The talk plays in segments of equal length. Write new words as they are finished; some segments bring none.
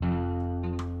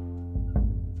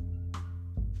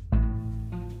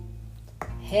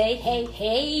Hey, hey,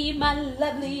 hey, my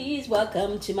lovelies.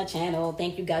 Welcome to my channel.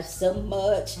 Thank you guys so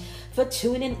much for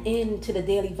tuning in to the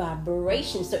Daily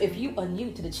Vibration. So if you are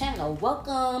new to the channel,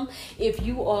 welcome. If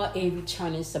you are a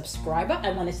returning subscriber,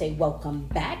 I want to say welcome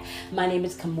back. My name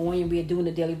is Kamoy and we are doing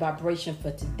the Daily Vibration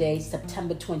for today,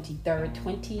 September 23rd,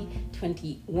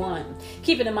 2021.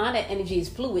 Keeping in mind that energy is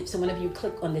fluid, so whenever you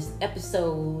click on this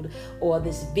episode or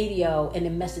this video and the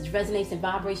message resonates and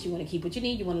vibrates, you want to keep what you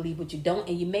need, you want to leave what you don't,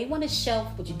 and you may want to shelf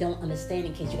what you don't understand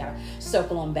in case you got to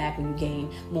circle on back when you gain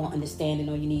more understanding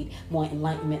or you need more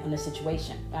enlightenment on the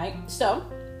situation, right? So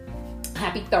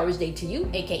happy Thursday to you,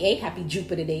 aka happy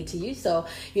Jupiter day to you. So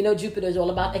you know Jupiter is all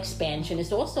about expansion.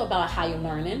 It's also about higher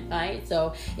learning, right?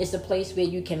 So it's a place where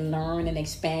you can learn and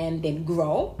expand and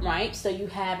grow, right? So you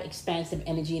have expansive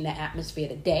energy in the atmosphere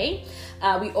today.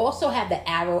 We also have the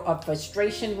arrow of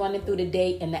frustration running through the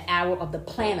day and the arrow of the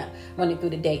planner running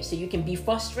through the day. So you can be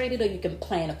frustrated or you can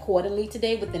plan accordingly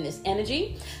today within this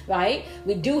energy, right?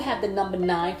 We do have the number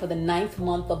 9 for the 9th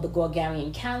month of the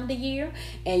Gregorian calendar year.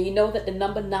 And you know that the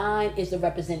number 9 is the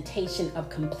representation of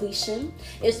completion.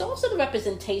 It's also the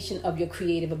representation of your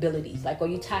creative abilities. Like, are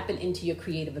you tapping into your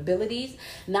creative abilities?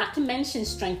 Not to mention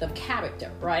strength of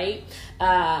character, right?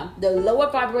 The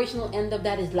lower vibrational end of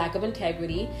that is lack of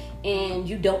integrity and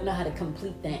you don't know how to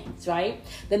complete things, right?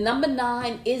 The number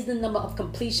 9 is the number of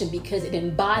completion because it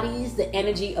embodies the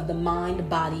energy of the mind,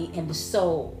 body, and the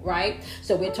soul, right?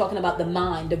 So we're talking about the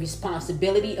mind, the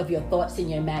responsibility of your thoughts and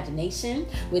your imagination.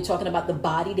 We're talking about the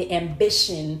body, the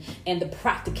ambition, and the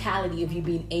practicality of you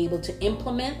being able to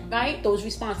implement, right, those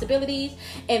responsibilities.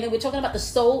 And then we're talking about the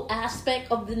soul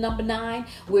aspect of the number 9,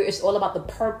 where it's all about the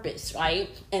purpose, right,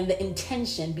 and the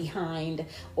intention behind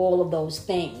all of those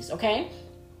things, okay?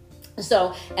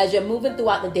 So as you're moving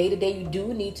throughout the day today, you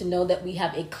do need to know that we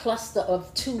have a cluster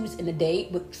of 2s in the day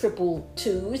with triple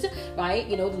 2s, right?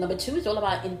 You know, the number 2 is all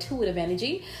about intuitive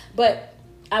energy, but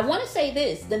I want to say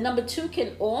this, the number 2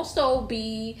 can also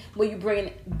be where you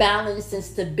bring balance and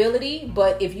stability,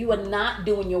 but if you are not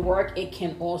doing your work, it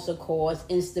can also cause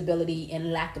instability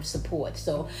and lack of support.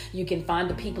 So you can find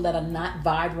the people that are not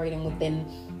vibrating within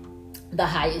the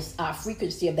highest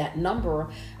frequency of that number,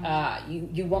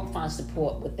 you won't find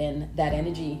support within that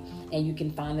energy, and you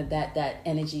can find that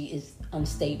energy is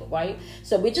unstable, right?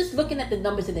 So we're just looking at the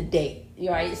numbers in the day,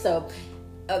 right? So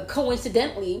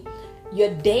coincidentally, your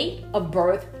date of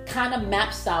birth kind of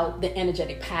maps out the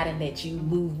energetic pattern that you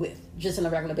move with just on a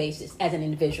regular basis as an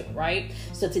individual, right?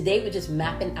 So today we're just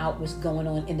mapping out what's going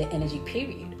on in the energy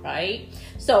period, right?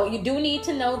 So you do need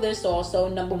to know this also.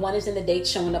 Number 1 is in the date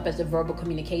showing up as a verbal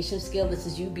communication skill. This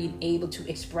is you being able to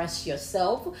express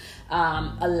yourself,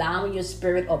 allowing your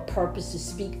spirit or purpose to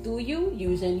speak through you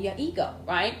using your ego,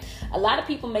 right? A lot of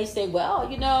people may say,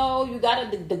 well, you know,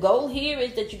 the goal here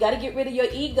is that you got to get rid of your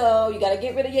ego. You got to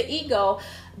get rid of your ego.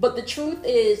 But the truth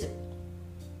is,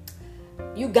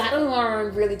 you got to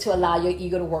learn really to allow your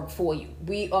ego to work for you.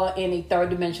 We are in a 3rd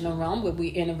dimensional realm where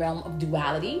we're in a realm of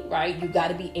duality, right? You got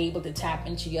to be able to tap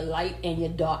into your light and your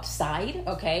dark side,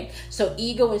 okay? So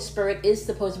ego and spirit is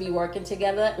supposed to be working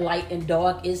together. Light and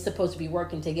dark is supposed to be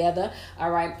working together,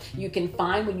 all right? You can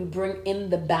find when you bring in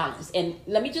the balance. And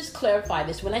let me just clarify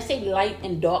this. When I say light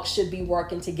and dark should be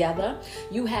working together,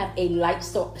 you have a light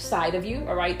side of you,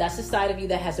 all right? That's the side of you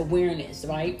that has awareness,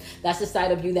 right? That's the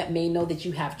side of you that may know that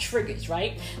you have triggers, right?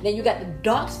 Then you got the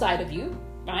dark side of you,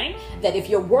 right? That if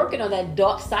you're working on that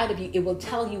dark side of you, it will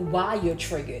tell you why you're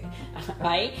triggered,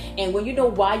 right? And when you know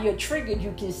why you're triggered,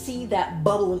 you can see that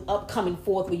bubbling up coming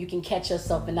forth where you can catch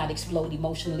yourself and not explode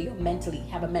emotionally or mentally,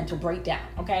 have a mental breakdown,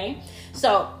 okay?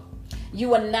 So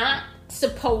you are not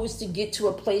supposed to get to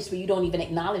a place where you don't even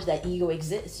acknowledge that ego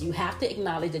exists. You have to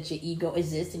acknowledge that your ego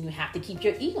exists and you have to keep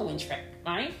your ego in check,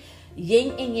 right?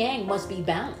 Yin and yang must be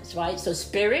balanced, right? So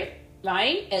spirit,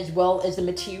 right, as well as the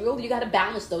material, you got to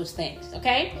balance those things,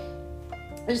 okay?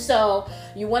 And so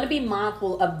you want to be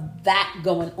mindful of that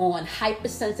going on.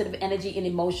 Hypersensitive energy and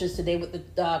emotions today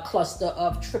with the cluster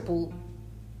of triple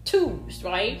 2s,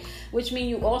 right? Which means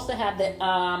you also have the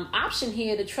option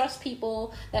here to trust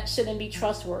people that shouldn't be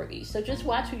trustworthy. So just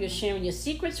watch who you're sharing your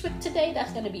secrets with today.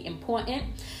 That's going to be important.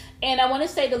 And I want to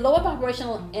say the lower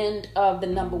vibrational end of the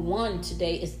number 1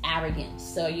 today is arrogance.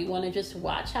 So you want to just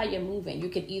watch how you're moving. You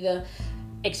can either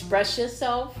express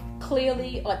yourself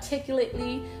clearly,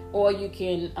 articulately, or you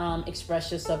can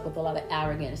express yourself with a lot of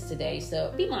arrogance today.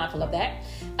 So be mindful of that.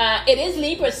 It is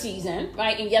Libra season,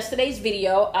 right? In yesterday's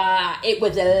video, it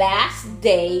was the last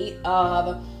day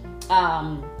of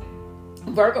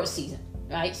Virgo season,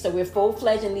 right? So we're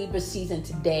full-fledged in Libra season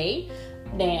today.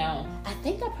 Now, I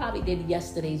think I probably did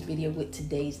yesterday's video with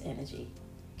today's energy.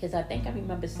 because I think I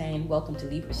remember saying welcome to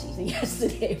Libra season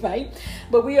yesterday, right?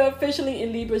 But we are officially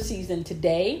in Libra season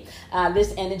today.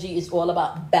 This energy is all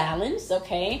about balance,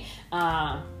 okay?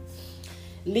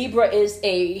 Libra is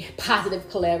a positive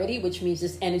polarity, which means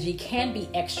this energy can be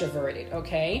extroverted,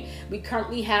 okay? We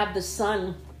currently have the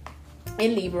sun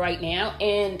in Libra right now,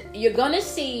 and you're going to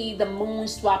see the moon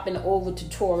swapping over to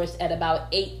Taurus at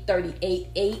about 8:38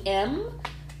 a.m.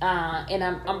 And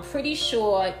I'm pretty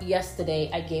sure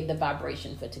yesterday I gave the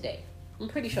vibration for today. I'm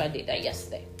pretty sure I did that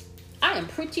yesterday. I am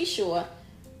pretty sure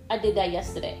I did that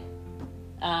yesterday.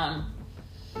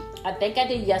 I think I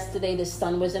did yesterday. The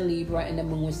sun was in Libra and the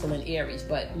moon was still in Aries.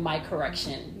 But my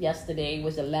correction, yesterday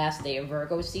was the last day of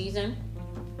Virgo season.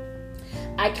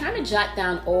 I kind of jot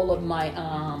down all of my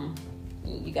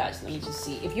you guys, let me just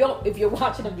see. If you're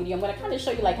watching the video, I'm going to kind of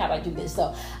show you like how I do this.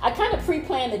 So I kind of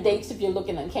pre-plan the dates if you're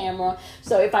looking on camera.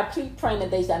 So if I pre-plan the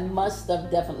dates, I must have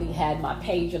definitely had my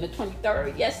page on the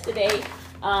 23rd yesterday.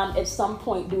 At some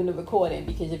point during the recording,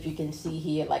 because if you can see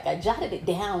here, like I jotted it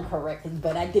down correctly,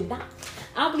 but I did not.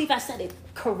 I don't believe I said it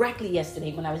correctly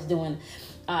yesterday when I was doing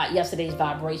yesterday's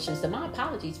vibrations. So my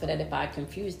apologies for that if I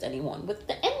confused anyone with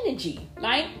the energy,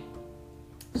 right?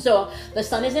 So the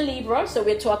sun is in Libra, so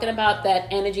we're talking about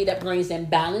that energy that brings in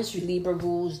balance. Libra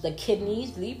rules the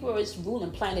kidneys. Libra's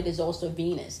ruling planet is also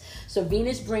Venus. So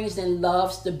Venus brings in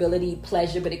love, stability,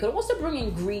 pleasure, but it could also bring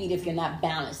in greed if you're not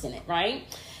balanced in it, right?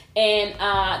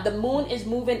 And the moon is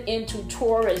moving into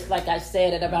Taurus, like I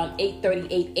said, at around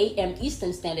 8:38 a.m.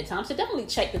 Eastern Standard Time. So definitely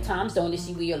check the time zone to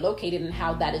see where you're located and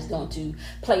how that is going to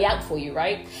play out for you,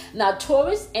 right? Now,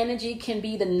 Taurus energy can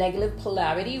be the negative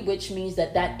polarity, which means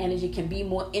that energy can be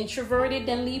more introverted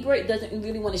than Libra. It doesn't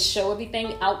really want to show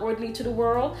everything outwardly to the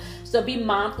world. So be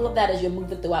mindful of that as you're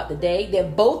moving throughout the day. They're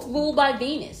both ruled by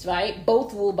Venus, right?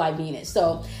 Both ruled by Venus.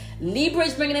 So Libra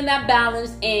is bringing in that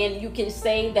balance, and you can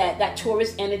say that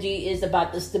Taurus energy is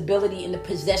about the stability and the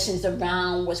possessions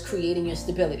around what's creating your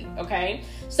stability, okay?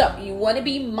 So you want to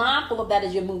be mindful of that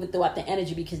as you're moving throughout the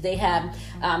energy, because they have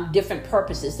different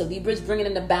purposes. So Libra is bringing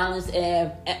in the balance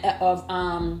of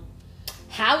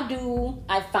how do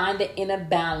I find the inner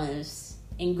balance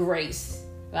and grace,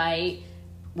 right,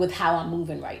 with how I'm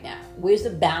moving right now? Where's the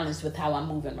balance with how I'm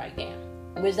moving right now?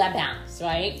 Where's that balance,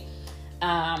 right?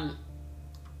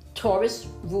 Taurus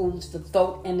rules the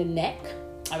throat and the neck,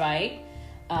 all right?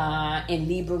 And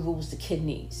Libra rules the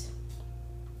kidneys.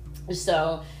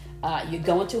 So you're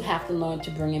going to have to learn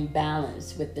to bring in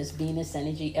balance with this Venus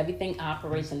energy. Everything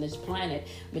operates on this planet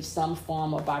with some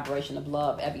form of vibration of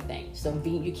love, everything. So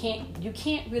you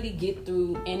can't really get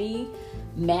through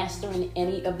mastering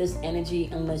any of this energy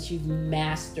unless you've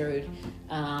mastered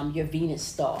your Venus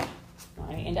star.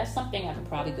 Right? And that's something I could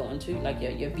probably go into, like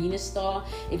your Venus star.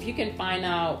 If you can find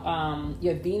out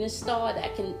your Venus star,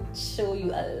 that can show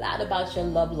you a lot about your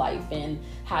love life and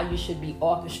how you should be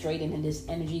orchestrating in this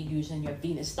energy using your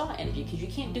Venus star energy, because you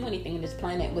can't do anything in this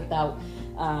planet without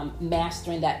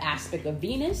mastering that aspect of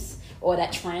Venus or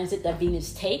that transit that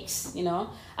Venus takes. You know,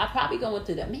 I'll probably go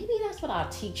into that. Maybe that's what I'll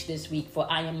teach this week for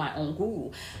I Am My Own Guru.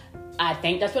 I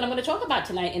think that's what I'm going to talk about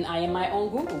tonight in I Am My Own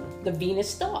Guru, the Venus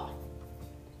star.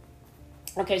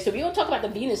 Okay, so we're going to talk about the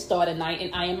Venus star tonight,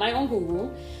 and I Am My Own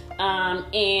Guru.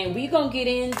 And we're going to get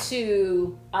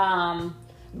into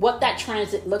what that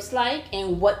transit looks like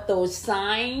and what those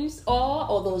signs are,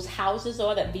 or those houses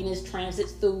are that Venus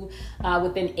transits through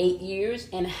within 8 years,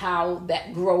 and how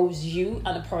that grows you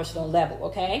on a personal level,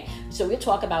 okay? So we'll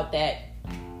talk about that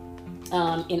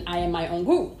in I Am My Own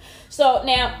Guru. So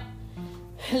now,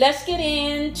 let's get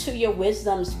into your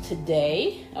wisdoms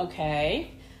today,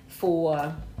 okay,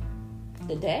 for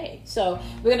the day. So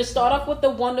we're going to start off with the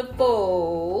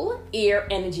wonderful air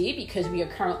energy, because we are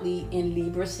currently in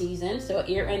Libra season. So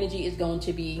air energy is going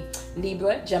to be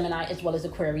Libra, Gemini, as well as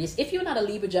Aquarius. If you're not a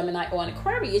Libra, Gemini, or an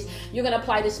Aquarius, you're going to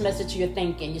apply this message to your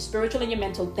thinking, your spiritual and your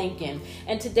mental thinking.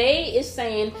 And today is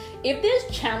saying, if there's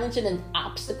challenges and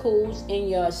obstacles in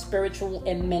your spiritual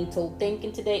and mental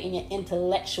thinking today, in your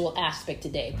intellectual aspect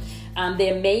today,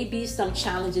 there may be some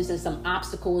challenges and some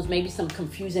obstacles, maybe some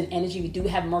confusing energy. We do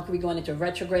have Mercury going into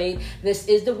retrograde. This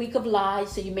is the week of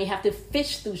lies, so you may have to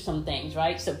fish through some things,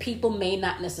 right? So people may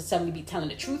not necessarily be telling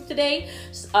the truth today,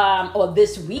 or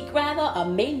this week rather, or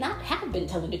may not have been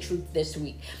telling the truth this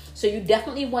week. So you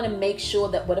definitely want to make sure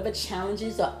that whatever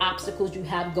challenges or obstacles you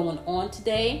have going on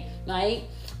today, right,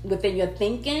 within your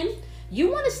thinking,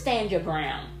 you want to stand your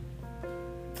ground,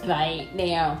 right?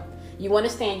 Now, you want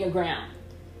to stand your ground.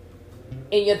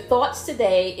 And your thoughts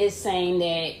today is saying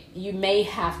that you may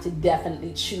have to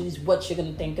definitely choose what you're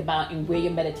going to think about and where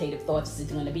your meditative thoughts is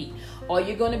going to be. Are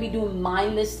you going to be doing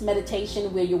mindless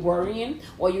meditation where you're worrying,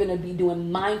 or you're going to be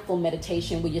doing mindful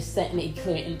meditation where you're setting a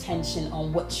clear intention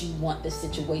on what you want the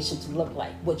situation to look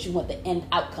like, what you want the end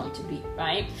outcome to be,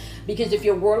 right? Because if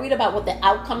you're worried about what the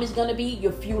outcome is going to be,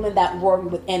 you're fueling that worry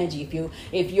with energy.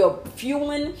 If you're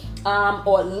fueling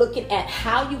or looking at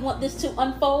how you want this to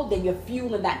unfold, then you're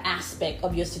fueling that aspect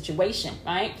of your situation,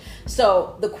 right?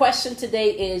 So the question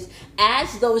today is,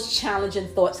 as those challenging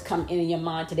thoughts come in your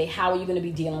mind today, how are you going to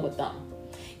be dealing with them?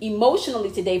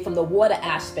 Emotionally today, from the water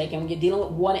aspect, and when you're dealing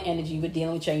with water energy, we're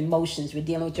dealing with your emotions, we're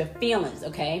dealing with your feelings,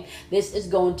 okay? This is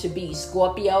going to be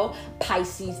Scorpio,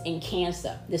 Pisces, and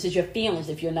Cancer. This is your feelings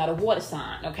if you're not a water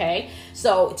sign, okay?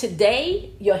 So today,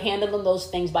 you're handling those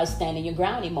things by standing your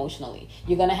ground emotionally.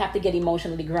 You're going to have to get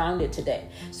emotionally grounded today.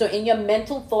 So in your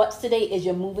mental thoughts today, as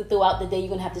you're moving throughout the day, you're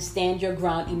going to have to stand your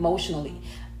ground emotionally.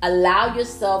 Allow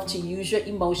yourself to use your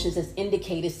emotions as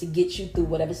indicators to get you through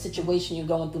whatever situation you're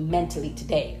going through mentally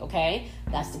today, okay?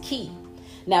 That's the key.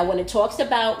 Now, when it talks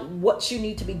about what you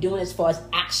need to be doing as far as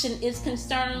action is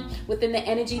concerned within the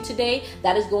energy today,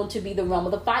 that is going to be the realm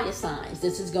of the fire signs.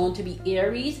 This is going to be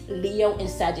Aries, Leo, and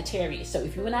Sagittarius. So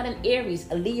if you're not an Aries,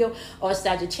 a Leo, or a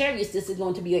Sagittarius, this is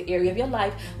going to be an area of your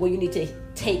life where you need to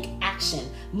take action.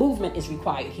 Movement is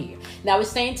required here. Now, we're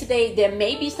saying today there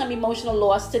may be some emotional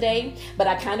loss today, but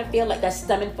I kind of feel like that's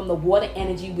stemming from the water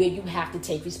energy where you have to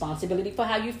take responsibility for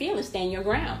how you feel and stand your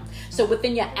ground. So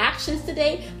within your actions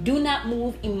today, do not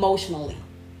move emotionally.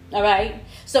 All right.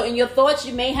 So in your thoughts,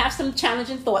 you may have some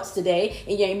challenging thoughts today.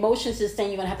 In your emotions is saying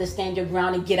you're going to have to stand your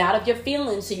ground and get out of your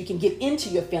feelings so you can get into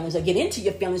your feelings, or get into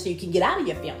your feelings so you can get out of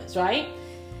your feelings, right?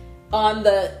 On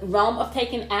the realm of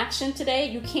taking action today,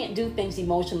 you can't do things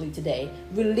emotionally today.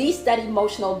 Release that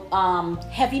emotional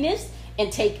heaviness and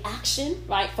take action,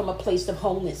 right, from a place of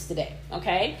wholeness today,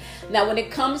 okay? Now, when it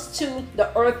comes to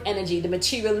the earth energy, the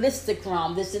materialistic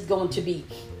realm, this is going to be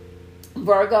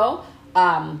Virgo,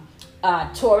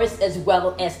 Taurus, as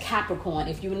well as Capricorn.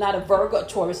 If you're not a Virgo, a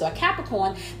Taurus, or a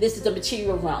Capricorn, this is the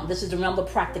material realm. This is the realm of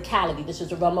practicality. This is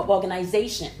the realm of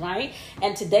organization, right?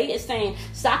 And today it's saying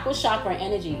sacral chakra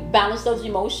energy, balance those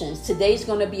emotions. Today's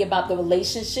going to be about the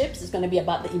relationships. It's going to be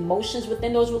about the emotions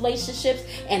within those relationships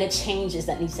and the changes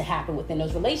that needs to happen within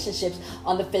those relationships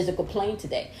on the physical plane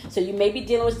today. So you may be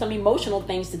dealing with some emotional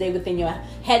things today within your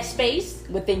headspace,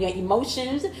 within your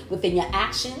emotions, within your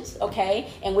actions,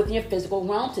 okay, and within your physical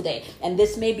realm today. And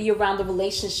this may be around the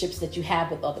relationships that you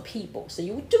have with other people. So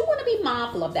you do want to be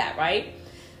mindful of that, right?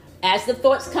 As the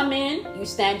thoughts come in, you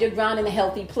stand your ground in a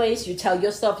healthy place. You tell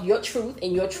yourself your truth,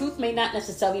 and your truth may not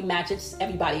necessarily match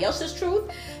everybody else's truth.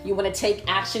 You want to take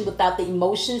action without the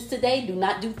emotions today. Do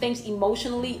not do things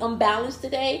emotionally unbalanced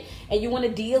today. And you want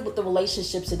to deal with the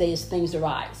relationships today as things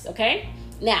arise, okay?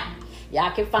 Now,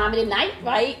 y'all can find me tonight,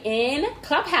 right, in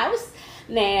Clubhouse.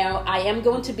 Now, I am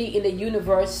going to be in the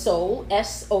Universe Soul,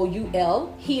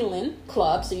 SOUL, Healing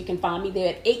Club. So you can find me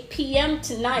there at 8 p.m.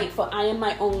 tonight for I Am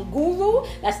My Own Guru.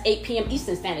 That's 8 p.m.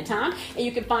 Eastern Standard Time. And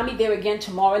you can find me there again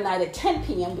tomorrow night at 10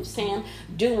 p.m. with Sam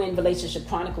doing Relationship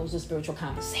Chronicles and Spiritual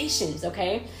Conversations,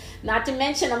 okay? Not to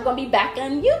mention, I'm going to be back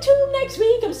on YouTube next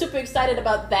week. I'm super excited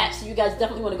about that. So you guys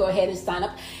definitely want to go ahead and sign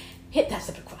up. Hit that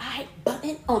subscribe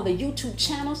button on the YouTube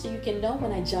channel so you can know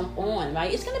when I jump on,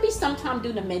 right? It's going to be sometime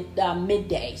during the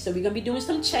midday. So we're going to be doing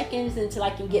some check-ins until I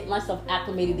can get myself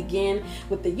acclimated again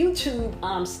with the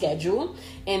YouTube schedule.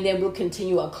 And then we'll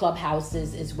continue our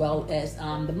Clubhouses as well as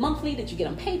the monthly that you get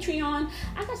on Patreon.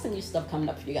 I got some new stuff coming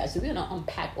up for you guys. So we're going to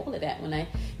unpack all of that when I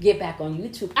get back on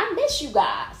YouTube. I miss you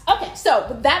guys. Okay, so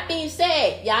with that being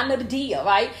said, y'all know the deal,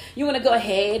 right? You want to go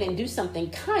ahead and do something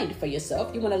kind for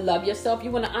yourself. You want to love yourself.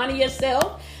 You want to honor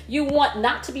yourself. You want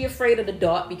not to be afraid of the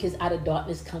dark, because out of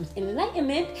darkness comes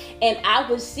enlightenment. And I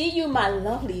will see you, my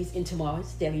lovelies, in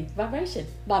tomorrow's Daily Vibration.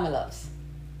 Bye, my loves.